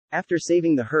After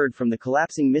saving the herd from the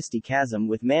collapsing misty chasm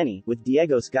with Manny, with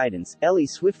Diego's guidance, Ellie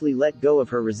swiftly let go of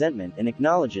her resentment and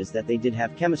acknowledges that they did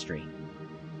have chemistry.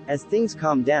 As things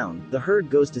calm down, the herd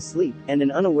goes to sleep, and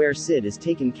an unaware Sid is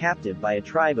taken captive by a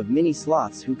tribe of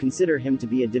mini-sloths who consider him to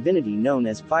be a divinity known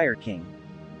as Fire King.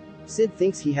 Sid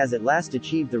thinks he has at last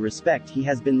achieved the respect he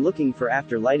has been looking for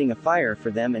after lighting a fire for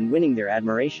them and winning their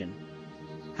admiration.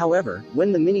 However,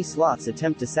 when the mini-sloths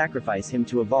attempt to sacrifice him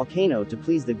to a volcano to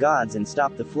please the gods and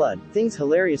stop the flood, things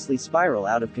hilariously spiral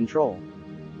out of control.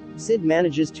 Sid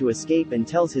manages to escape and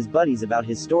tells his buddies about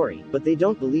his story, but they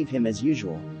don't believe him as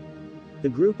usual. The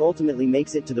group ultimately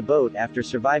makes it to the boat after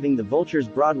surviving the Vultures'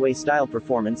 Broadway-style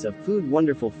performance of Food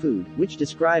Wonderful Food, which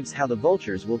describes how the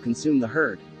vultures will consume the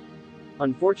herd.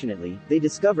 Unfortunately, they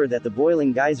discover that the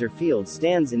boiling geyser field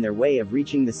stands in their way of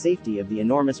reaching the safety of the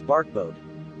enormous bark boat.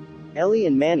 Ellie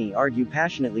and Manny argue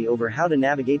passionately over how to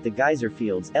navigate the geyser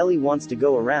fields. Ellie wants to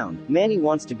go around, Manny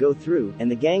wants to go through,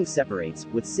 and the gang separates,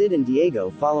 with Sid and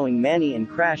Diego following Manny and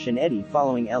Crash and Eddie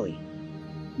following Ellie.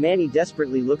 Manny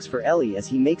desperately looks for Ellie as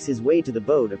he makes his way to the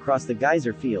boat across the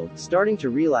geyser field, starting to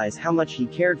realize how much he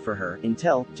cared for her,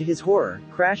 until, to his horror,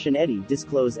 Crash and Eddie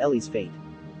disclose Ellie's fate.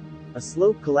 A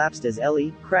slope collapsed as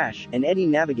Ellie, Crash, and Eddie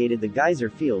navigated the geyser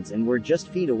fields and were just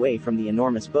feet away from the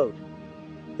enormous boat.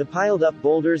 The piled-up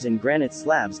boulders and granite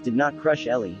slabs did not crush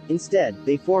Ellie, instead,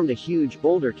 they formed a huge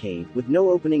boulder cave, with no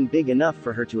opening big enough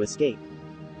for her to escape.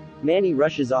 Manny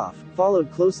rushes off, followed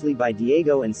closely by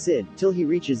Diego and Sid, till he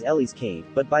reaches Ellie's cave,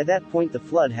 but by that point the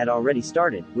flood had already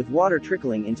started, with water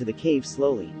trickling into the cave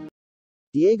slowly.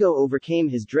 Diego overcame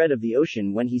his dread of the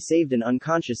ocean when he saved an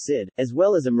unconscious Sid, as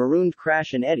well as a marooned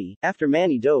Crash and Eddie, after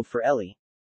Manny dove for Ellie.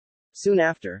 Soon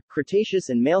after, Cretaceous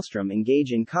and Maelstrom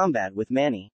engage in combat with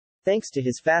Manny. Thanks to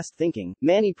his fast thinking,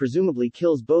 Manny presumably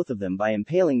kills both of them by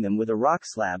impaling them with a rock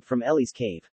slab from Ellie's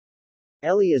cave.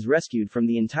 Ellie is rescued from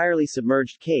the entirely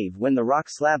submerged cave when the rock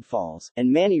slab falls,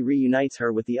 and Manny reunites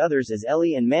her with the others as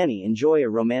Ellie and Manny enjoy a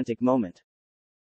romantic moment.